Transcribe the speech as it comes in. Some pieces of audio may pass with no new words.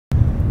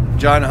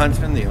Jon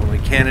Huntsman, the only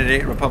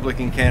candidate,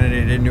 Republican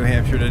candidate in New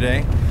Hampshire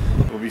today.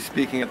 We'll be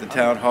speaking at the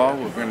town hall.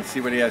 We're going to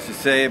see what he has to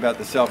say about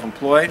the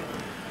self-employed.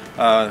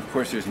 Of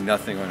course, there's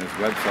nothing on his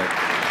website.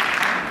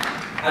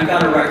 I've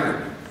got a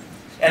record.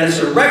 And it's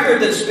a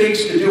record that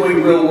speaks to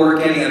doing real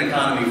work, getting an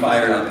economy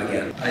fired up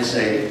again. I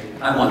say,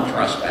 I want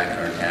trust back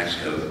in our tax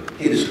code.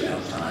 It is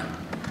about time.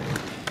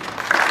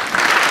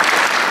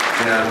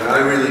 Now, what I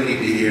really need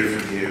to hear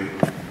from you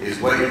is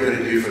what you're going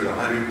to do for the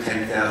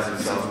 110,000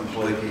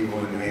 self-employed people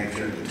in New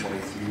Hampshire and the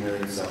 23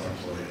 million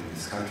self-employed in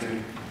this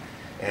country.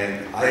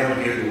 And I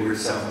don't hear the word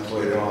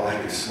self-employed at all. I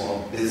hear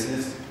small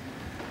business.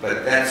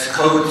 But that's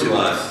code to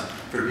us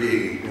for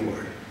being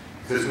ignored.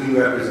 Because we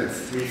represent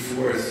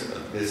 3/4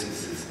 of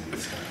businesses in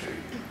this country.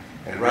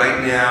 And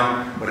right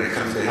now, when it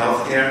comes to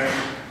health care,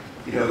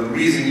 you know, the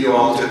reason you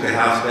all took the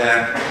House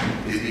back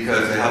is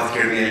because the health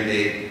care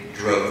mandate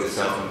drove the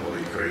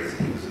self-employed crazy.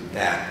 It was a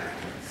backward.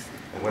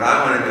 And what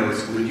I want to know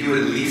is, would you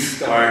at least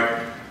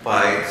start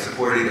by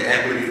supporting the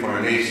Equity for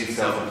Our Nation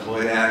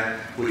Self-Employed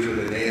Act, which would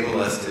enable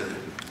us to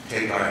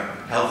take our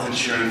health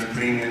insurance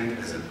premium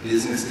as a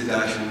business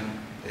deduction,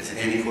 as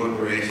any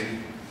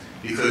corporation?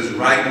 Because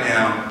right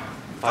now,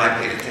 if I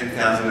pay a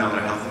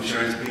 $10,000 health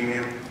insurance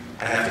premium,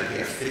 I have to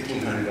pay a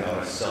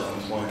 $1,500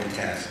 self-employment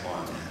tax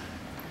on that.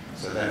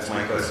 So that's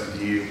my question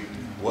to you.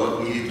 What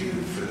will you do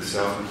for the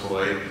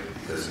self-employed?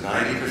 Because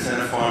 90%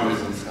 of farmers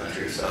in this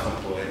country are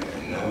self-employed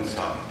and no one's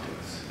talking to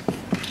us.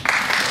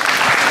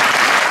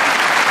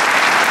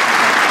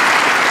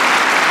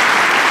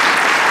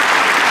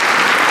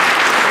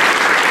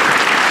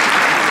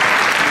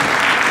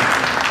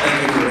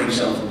 Thank you for being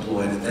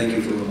self-employed, and thank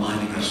you for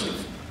reminding us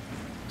of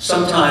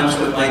sometimes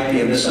what might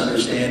be a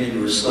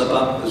misunderstanding or a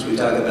slip-up as we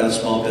talk about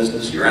small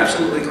business. You're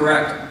absolutely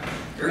correct.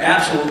 You're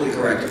absolutely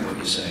correct in what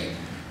you say.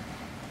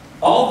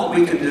 All that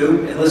we can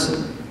do, and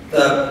listen,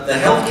 the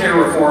healthcare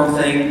reform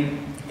thing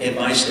in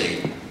my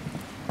state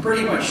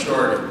pretty much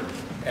started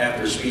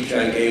after a speech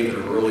I gave at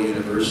a rural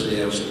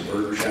university. I was at a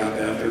burger shop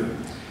after,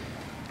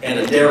 and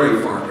a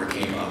dairy farmer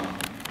came up,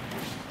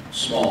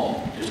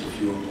 small, just a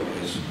few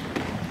employees,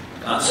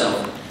 not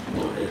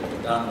self-employed,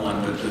 not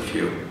one, but a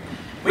few.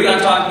 We got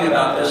talking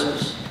about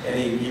business, and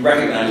he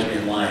recognized me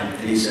in line,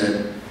 and he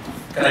said,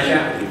 "Can I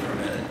chat with you for a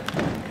minute?"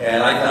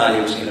 And I thought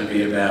it was going to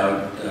be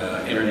about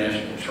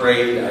international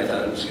trade. I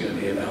thought it was going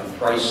to be about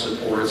price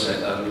supports. I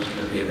thought it was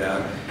going to be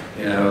about,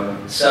 you know,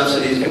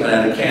 subsidies coming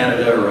out of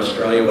Canada or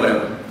Australia,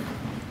 whatever.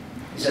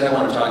 He said, "I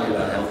want to talk to you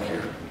about health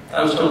care."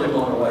 I was totally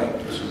blown away.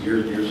 This was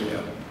years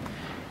ago.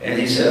 And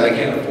he said, "I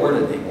can't afford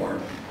it anymore.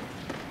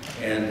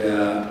 And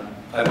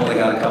I've only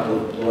got a couple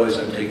of employees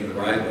I'm taking the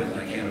ride with,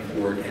 and I can't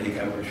afford any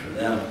coverage for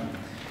them."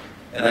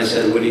 And I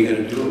said, "What are you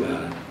going to do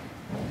about it?"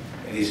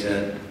 And he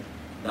said,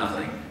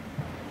 "Nothing.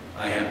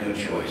 I have no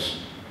choice."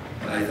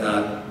 And I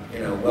thought, you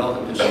know,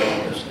 welcome to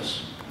small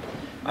business.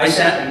 I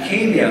sat in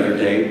Keene the other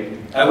day.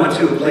 I went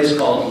to a place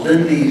called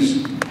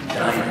Lindy's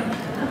Diner.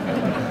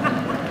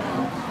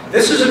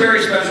 This is a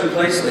very special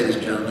place, ladies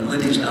and gentlemen,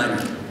 Lindy's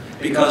Diner,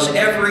 because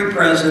every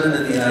president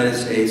in the United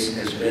States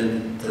has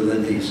been to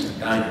Lindy's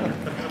Diner.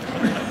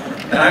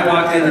 And I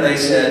walked in and they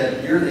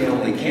said, "You're the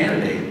only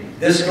candidate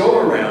this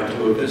go-around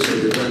to have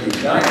visited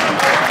Lindy's Diner."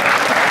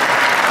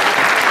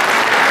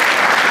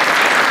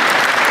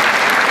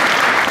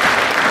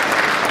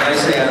 And I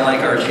say, "I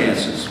like our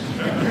chances."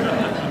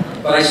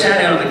 But I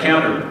sat down at the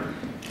counter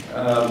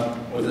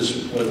with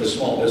a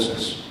small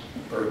business,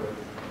 or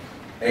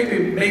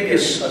maybe a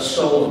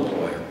sole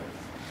employer.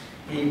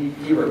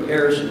 He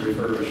repairs and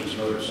refurbishes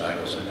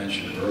motorcycles, I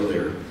mentioned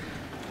earlier.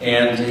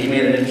 And he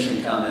made an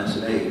interesting comment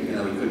today. You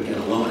know, he couldn't get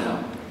a loan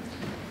out.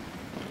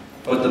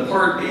 But the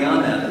part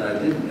beyond that I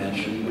didn't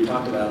mention, we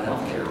talked about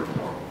health care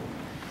reform.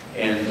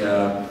 And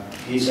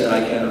he said,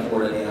 "I can't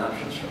afford any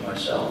options for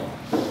myself."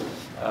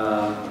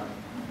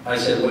 I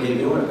said, "What are you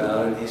doing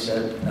about it?" He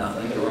said,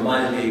 "Nothing." It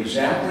reminded me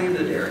exactly of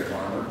the dairy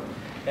farmer.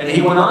 And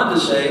he went on to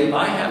say,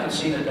 "I haven't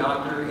seen a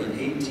doctor in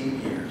 18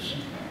 years.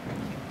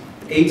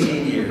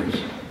 18 years.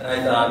 And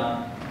I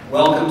thought,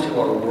 welcome to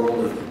our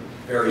world of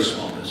very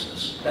small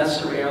business. That's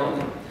the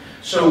reality.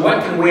 So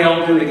what can we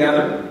all do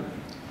together?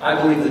 I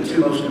believe the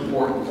two most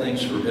important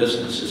things for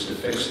business is to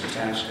fix the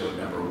tax code,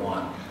 number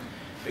one,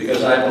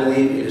 because I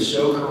believe it is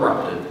so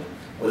corrupted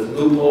with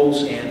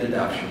loopholes and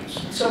deductions.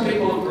 Some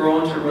people have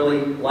grown to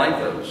really like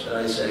those, and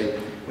I say,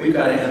 we've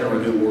got to enter a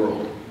new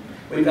world.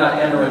 We've got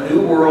to enter a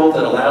new world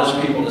that allows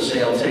people to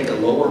say, "I'll take a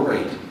lower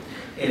rate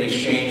in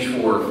exchange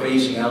for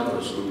phasing out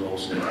those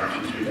loopholes and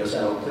deductions, because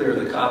that will clear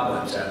the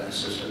cobwebs out of the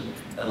system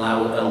and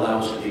allow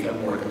us to become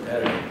more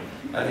competitive."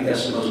 I think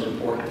that's the most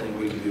important thing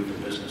we can do for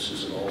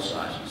businesses of all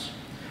sizes.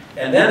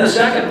 And then the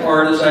second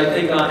part is, I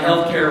think, on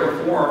healthcare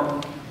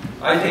reform,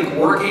 I think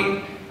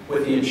working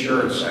with the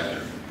insurance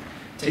sector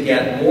to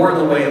get more in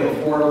the way of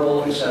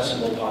affordable,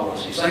 accessible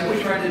policies, like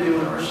we tried to do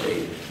in our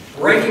state,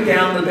 breaking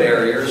down the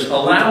barriers,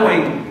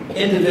 allowing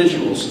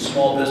individuals and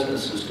small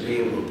businesses to be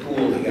able to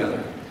pool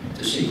together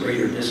to see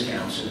greater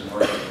discounts in the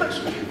marketplace,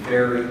 which are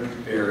very,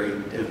 very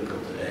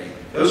difficult today.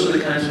 Those are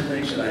the kinds of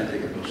things that I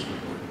think are most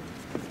important.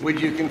 would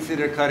you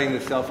consider cutting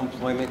the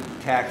self-employment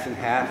tax in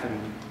half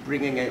and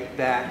bringing it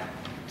back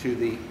to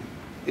the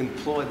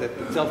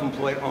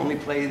self-employed only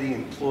pay the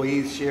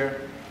employee's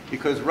share?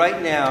 Because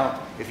right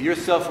now, if you're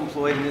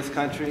self-employed in this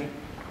country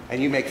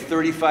and you make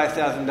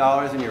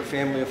 $35,000 and you're a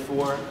family of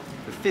four,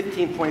 the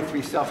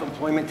 15.3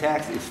 self-employment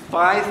tax is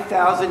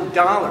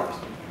 $5,000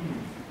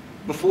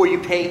 before you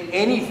pay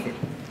anything.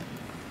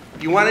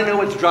 You want to know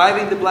what's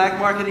driving the black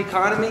market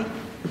economy?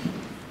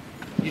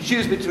 You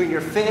choose between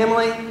your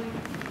family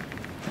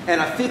and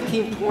a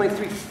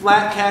 15.3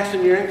 flat tax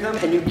on your income,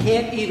 and you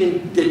can't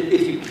even,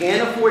 if you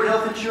can afford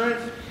health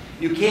insurance,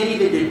 you can't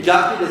even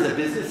deduct it as a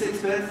business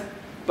expense,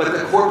 but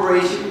the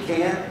corporation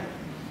can.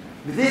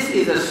 This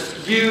is a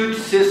skewed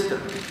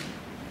system.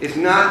 It's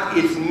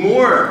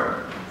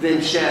more than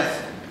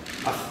just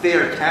a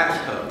fair tax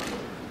code.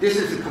 This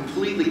is a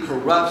completely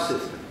corrupt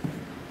system.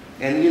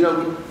 And you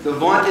know, the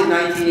vaunted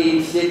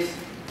 1986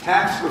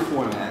 Tax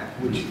Reform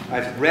Act, which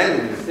I've read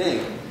in this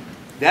thing,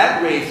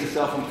 that raised the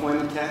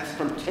self-employment tax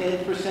from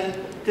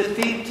 10% to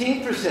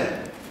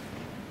 15%.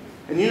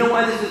 And you know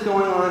why this is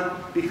going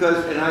on?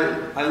 Because, and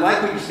I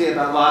like what you say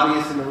about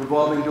lobbyists and the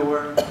revolving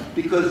door,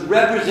 because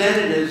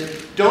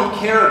representatives don't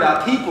care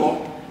about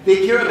people,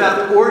 they care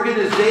about the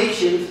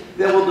organizations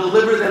that will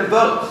deliver them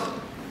votes.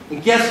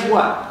 And guess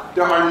what?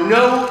 There are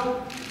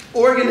no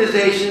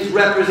organizations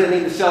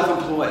representing the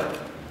self-employed.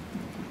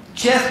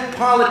 Just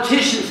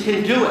politicians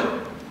can do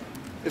it.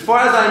 As far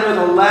as I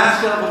know, the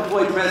last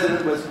self-employed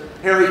president was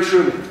Harry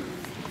Truman.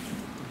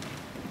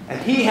 And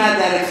he had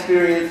that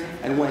experience,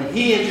 and when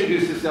he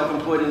introduced the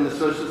self-employed in the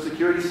Social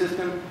Security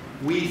system,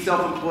 we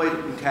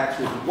self-employed in tax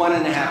was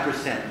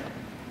 1.5%.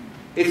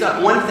 It's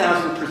up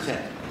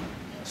 1,000%.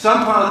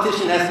 Some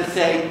politician has to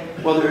say,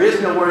 well, there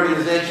is no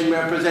organization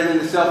representing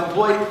the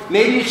self-employed.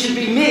 Maybe it should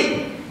be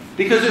me,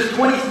 because there's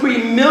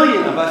 23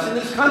 million of us in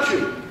this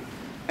country.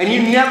 And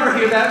you never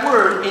hear that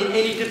word in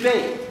any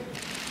debate.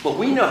 But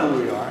we know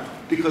who we are,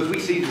 because we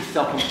see the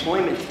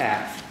self-employment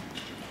tax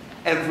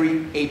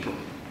every April.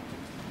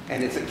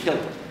 And it's a killer.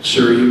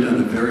 Sir, you've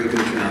done a very good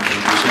job.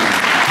 Thank you so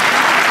much.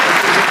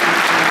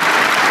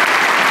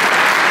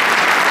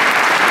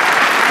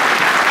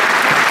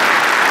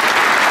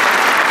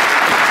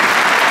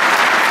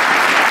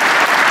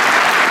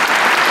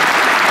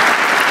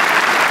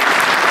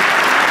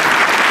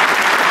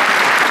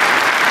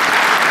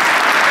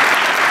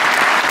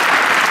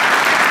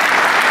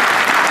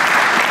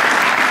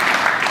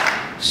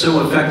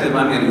 So effective,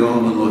 I'm going to go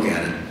home and look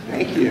at it.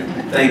 Thank you.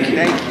 Thank you.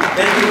 Thank you.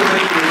 Thank you for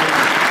making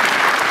it.